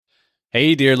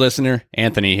Hey, dear listener,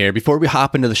 Anthony here. Before we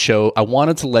hop into the show, I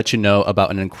wanted to let you know about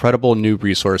an incredible new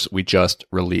resource we just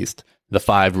released, The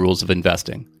 5 Rules of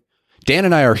Investing. Dan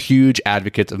and I are huge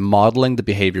advocates of modeling the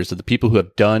behaviors of the people who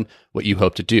have done what you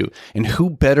hope to do. And who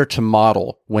better to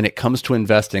model when it comes to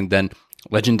investing than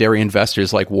legendary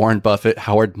investors like Warren Buffett,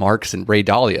 Howard Marks, and Ray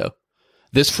Dalio?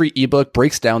 This free ebook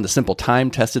breaks down the simple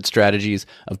time-tested strategies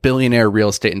of billionaire real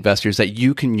estate investors that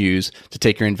you can use to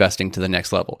take your investing to the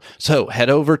next level. So head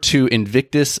over to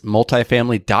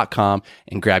invictusmultifamily.com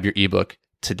and grab your ebook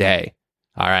today.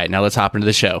 All right, now let's hop into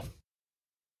the show.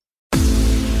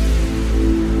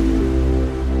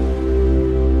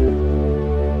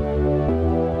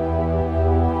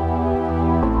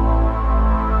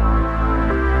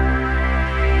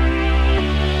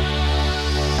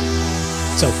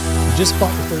 So you just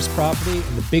bought your first property,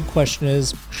 and the big question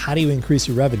is, how do you increase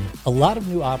your revenue? A lot of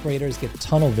new operators get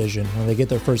tunnel vision when they get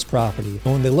their first property.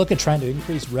 And when they look at trying to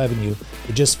increase revenue,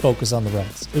 they just focus on the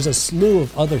rents. There's a slew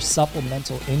of other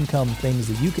supplemental income things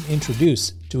that you can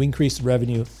introduce to increase the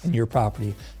revenue in your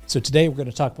property. So today we're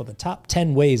going to talk about the top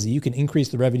 10 ways that you can increase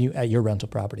the revenue at your rental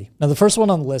property. Now, the first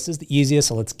one on the list is the easiest,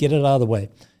 so let's get it out of the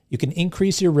way. You can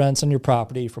increase your rents on your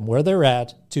property from where they're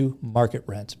at to market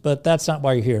rent, but that's not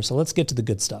why you're here. So let's get to the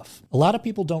good stuff. A lot of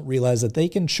people don't realize that they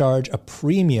can charge a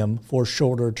premium for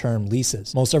shorter term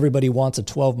leases. Most everybody wants a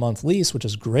 12-month lease, which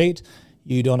is great.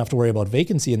 You don't have to worry about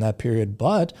vacancy in that period,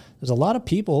 but there's a lot of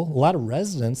people, a lot of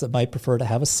residents that might prefer to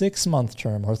have a 6-month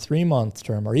term or 3-month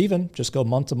term, or even just go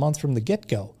month to month from the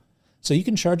get-go. So you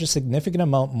can charge a significant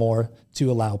amount more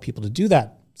to allow people to do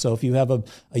that. So if you have a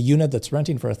unit that's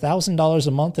renting for $1,000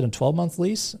 a month in a 12-month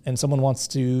lease, and someone wants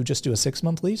to just do a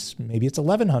 6-month lease, maybe it's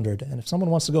 $1,100. And if someone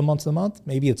wants to go month to month,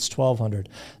 maybe it's $1,200.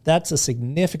 That's a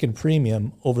significant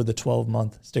premium over the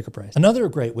 12-month sticker price. Another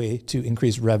great way to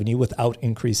increase revenue without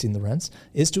increasing the rents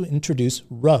is to introduce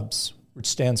RUBS, which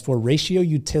stands for Ratio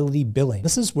Utility Billing.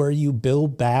 This is where you bill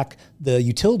back the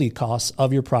utility costs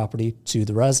of your property to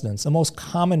the residents. The most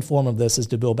common form of this is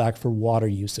to bill back for water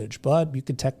usage, but you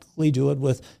could technically do it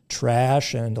with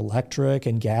trash and electric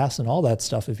and gas and all that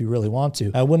stuff if you really want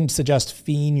to. I wouldn't suggest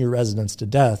feeing your residents to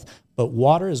death, but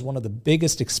water is one of the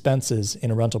biggest expenses in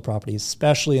a rental property,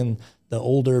 especially in the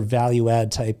older value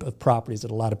add type of properties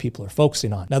that a lot of people are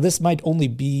focusing on. Now, this might only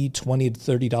be $20 to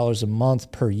 $30 a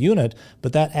month per unit,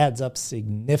 but that adds up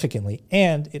significantly.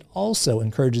 And it also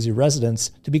encourages your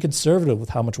residents to be conservative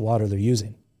with how much water they're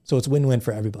using. So it's win-win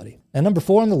for everybody. And number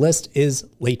 4 on the list is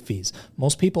late fees.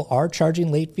 Most people are charging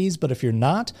late fees, but if you're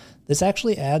not, this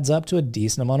actually adds up to a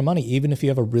decent amount of money, even if you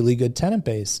have a really good tenant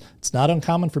base. It's not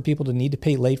uncommon for people to need to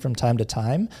pay late from time to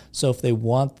time. So if they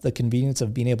want the convenience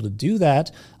of being able to do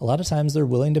that, a lot of times they're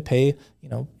willing to pay,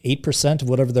 8% of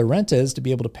whatever their rent is to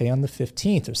be able to pay on the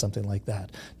 15th or something like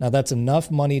that. Now, that's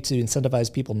enough money to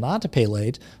incentivize people not to pay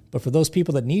late, but for those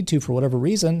people that need to for whatever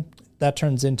reason, that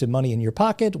turns into money in your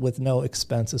pocket with no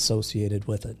expense associated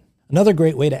with it. Another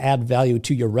great way to add value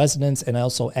to your residents and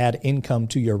also add income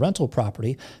to your rental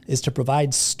property is to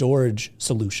provide storage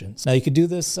solutions. Now, you could do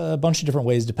this a bunch of different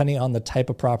ways depending on the type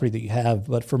of property that you have,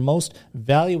 but for most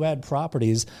value-add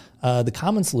properties, the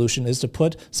common solution is to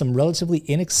put some relatively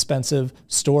inexpensive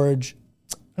storage,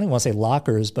 I don't even want to say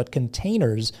lockers, but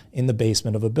containers in the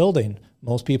basement of a building.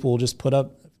 Most people will just put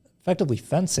up effectively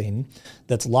fencing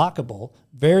that's lockable.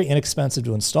 Very inexpensive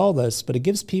to install this, but it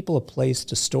gives people a place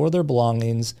to store their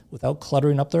belongings without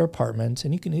cluttering up their apartment,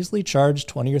 and you can easily charge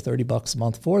 $20 or $30 a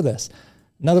month for this.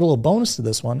 Another little bonus to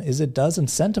this one is it does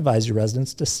incentivize your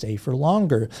residents to stay for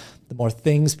longer. The more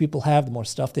things people have, the more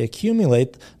stuff they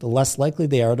accumulate, the less likely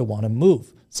they are to want to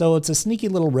move. So it's a sneaky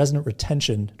little resident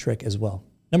retention trick as well.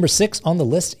 Number 6 on the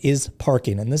list is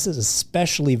parking, and this is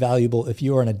especially valuable if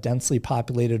you are in a densely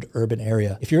populated urban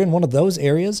area. If you're in one of those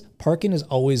areas, parking is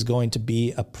always going to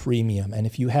be a premium, and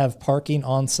if you have parking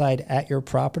on site at your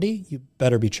property, you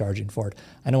better be charging for it.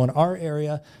 I know in our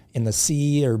area, in the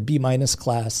C or B-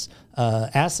 class,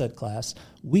 asset class,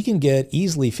 we can get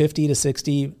easily $50 to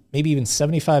 $60, maybe even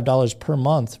 $75 per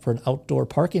month for an outdoor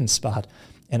parking spot.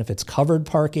 And if it's covered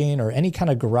parking or any kind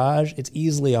of garage, it's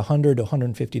easily $100 to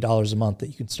 $150 a month that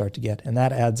you can start to get. And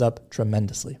that adds up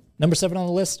tremendously. Number 7 on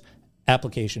the list,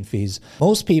 application fees.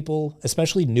 Most people,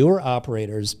 especially newer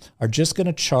operators, are just going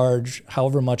to charge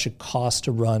however much it costs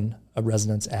to run a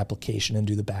residence application and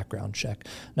do the background check.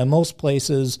 Now, most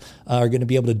places are going to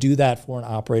be able to do that for an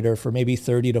operator for maybe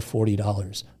 $30 to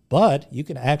 $40. But you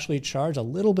can actually charge a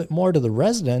little bit more to the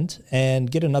resident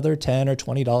and get another $10 or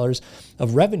 $20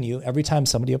 of revenue every time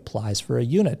somebody applies for a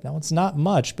unit. Now, it's not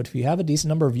much, but if you have a decent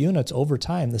number of units over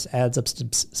time, this adds up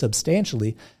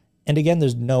substantially. And again,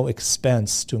 there's no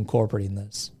expense to incorporating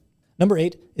this. Number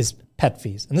 8 is pet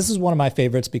fees. And this is one of my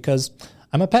favorites because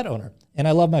I'm a pet owner and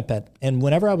I love my pet. And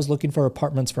whenever I was looking for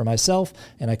apartments for myself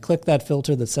and I clicked that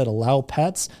filter that said allow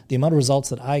pets, the amount of results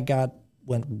that I got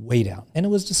went way down. And it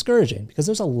was discouraging because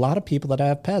there's a lot of people that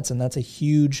have pets, and that's a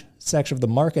huge section of the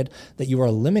market that you are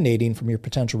eliminating from your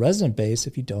potential resident base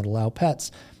if you don't allow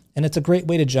pets. And it's a great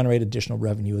way to generate additional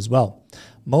revenue as well.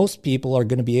 Most people are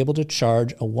going to be able to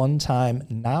charge a one-time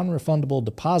non-refundable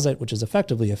deposit, which is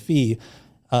effectively a fee,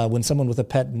 when someone with a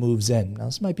pet moves in. Now,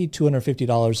 this might be $250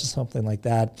 or something like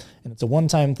that, and it's a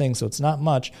one-time thing, so it's not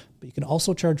much, but you can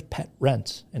also charge pet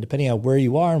rent. And depending on where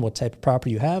you are and what type of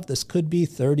property you have, this could be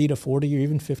 $30 to $40 or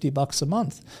even $50 a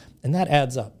month, and that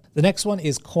adds up. The next one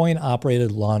is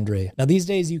coin-operated laundry. Now, these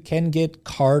days you can get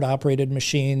card-operated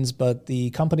machines, but the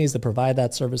companies that provide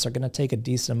that service are going to take a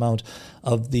decent amount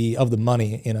of the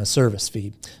money in a service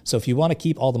fee. So if you want to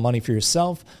keep all the money for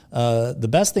yourself, the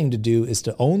best thing to do is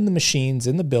to own the machines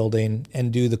in the building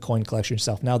and do the coin collection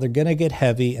yourself. Now, they're going to get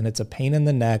heavy and it's a pain in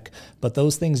the neck, but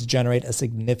those things generate a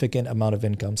significant amount of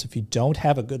income. So if you don't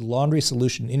have a good laundry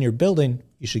solution in your building,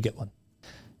 you should get one.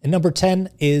 And number 10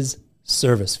 is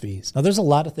service fees. Now, there's a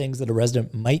lot of things that a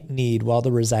resident might need while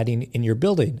they're residing in your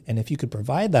building. And if you could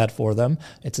provide that for them,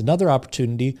 it's another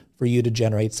opportunity for you to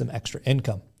generate some extra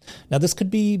income. Now, this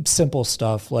could be simple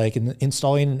stuff like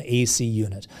installing an AC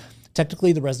unit.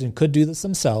 Technically, the resident could do this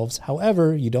themselves.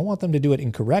 However, you don't want them to do it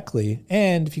incorrectly.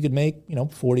 And if you could make, $40,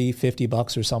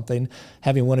 $50 or something,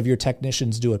 having one of your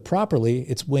technicians do it properly,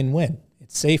 it's win-win.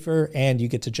 It's safer and you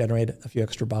get to generate a few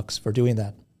extra bucks for doing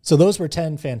that. So those were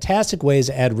 10 fantastic ways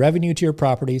to add revenue to your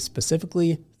property,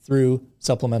 specifically through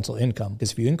supplemental income.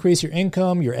 Because if you increase your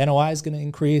income, your NOI is going to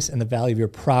increase and the value of your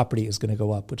property is going to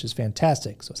go up, which is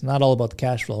fantastic. So it's not all about the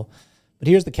cash flow. But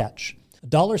here's the catch. A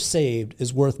dollar saved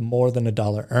is worth more than a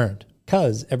dollar earned,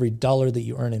 because every dollar that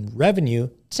you earn in revenue,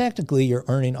 technically you're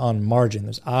earning on margin.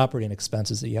 There's operating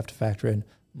expenses that you have to factor in.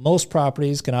 Most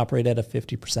properties can operate at a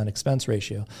 50% expense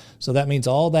ratio. So that means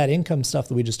all that income stuff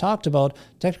that we just talked about,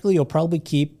 technically you'll probably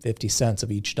keep 50 cents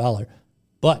of each dollar.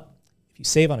 But if you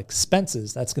save on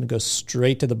expenses, that's going to go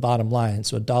straight to the bottom line.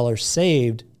 So a dollar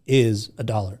saved is a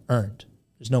dollar earned.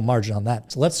 There's no margin on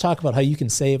that. So let's talk about how you can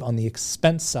save on the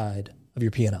expense side of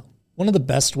your P&L. One of the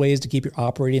best ways to keep your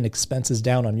operating expenses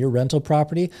down on your rental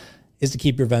property is to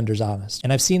keep your vendors honest.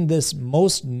 And I've seen this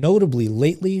most notably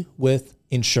lately with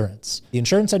insurance. The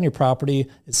insurance on your property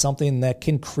is something that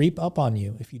can creep up on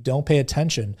you. If you don't pay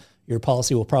attention, your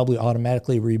policy will probably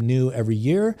automatically renew every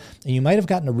year. And you might have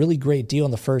gotten a really great deal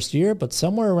in the first year, but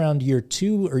somewhere around year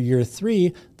 2 or year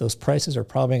 3, those prices are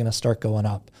probably going to start going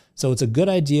up. So it's a good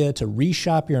idea to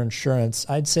reshop your insurance,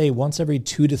 I'd say once every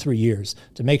 2 to 3 years,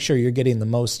 to make sure you're getting the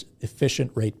most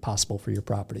efficient rate possible for your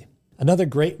property. Another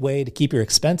great way to keep your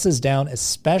expenses down,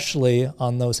 especially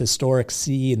on those historic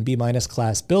C and B-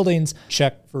 class buildings,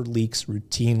 check for leaks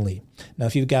routinely. Now,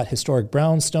 if you've got historic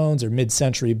brownstones or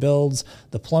mid-century builds,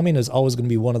 the plumbing is always going to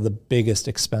be one of the biggest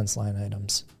expense line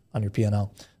items on your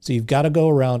P&L. So you've got to go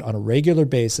around on a regular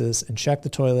basis and check the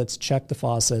toilets, check the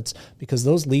faucets, because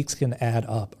those leaks can add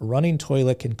up. A running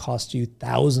toilet can cost you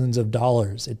thousands of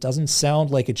dollars. It doesn't sound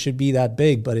like it should be that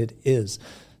big, but it is.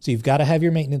 So you've got to have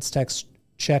your maintenance techs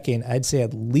checking, I'd say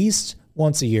at least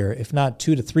once a year, if not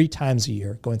 2 to 3 times a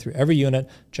year, going through every unit,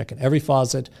 checking every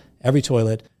faucet, every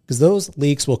toilet, because those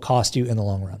leaks will cost you in the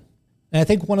long run. And I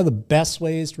think one of the best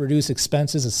ways to reduce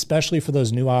expenses, especially for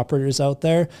those new operators out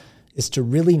there, is to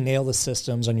really nail the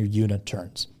systems on your unit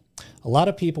turns. A lot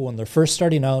of people, when they're first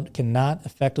starting out, cannot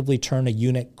effectively turn a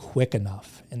unit quick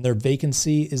enough, and their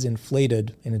vacancy is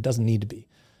inflated, and it doesn't need to be.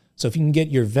 So if you can get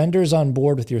your vendors on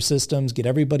board with your systems, get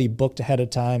everybody booked ahead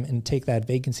of time, and take that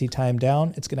vacancy time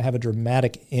down, it's going to have a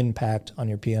dramatic impact on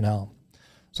your P&L.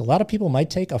 So a lot of people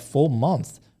might take a full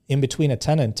month in between a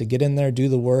tenant to get in there, do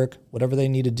the work, whatever they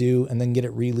need to do, and then get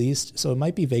it released. So it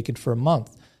might be vacant for a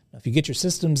month. Now, if you get your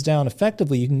systems down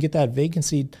effectively, you can get that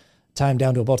vacancy time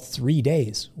down to about 3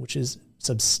 days, which is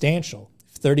substantial.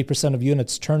 30% of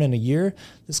units turn in a year,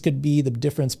 this could be the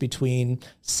difference between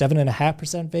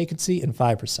 7.5% vacancy and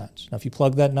 5%. Now, if you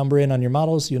plug that number in on your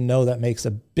models, you'll know that makes a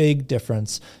big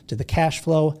difference to the cash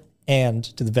flow and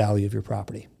to the value of your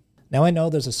property. Now, I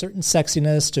know there's a certain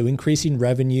sexiness to increasing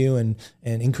revenue and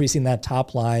increasing that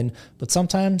top line, but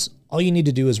sometimes all you need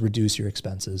to do is reduce your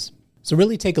expenses. So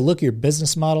really take a look at your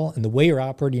business model and the way you're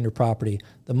operating your property.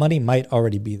 The money might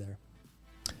already be there.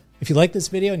 If you like this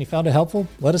video and you found it helpful,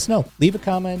 let us know. Leave a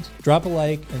comment, drop a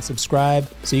like, and subscribe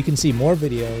so you can see more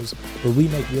videos where we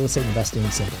make real estate investing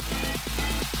simple.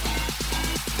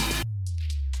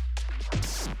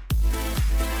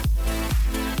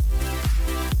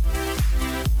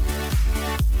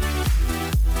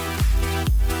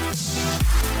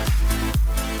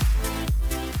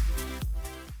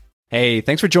 Hey,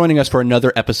 thanks for joining us for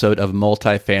another episode of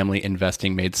Multifamily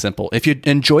Investing Made Simple. If you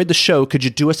enjoyed the show, could you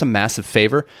do us a massive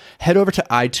favor? Head over to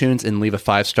iTunes and leave a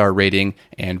 5-star rating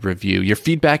and review. Your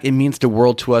feedback, it means the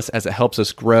world to us as it helps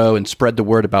us grow and spread the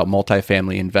word about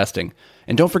multifamily investing.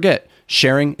 And don't forget,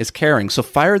 sharing is caring. So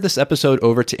fire this episode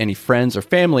over to any friends or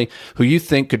family who you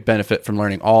think could benefit from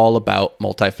learning all about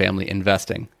multifamily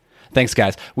investing. Thanks,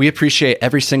 guys. We appreciate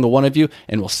every single one of you,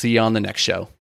 and we'll see you on the next show.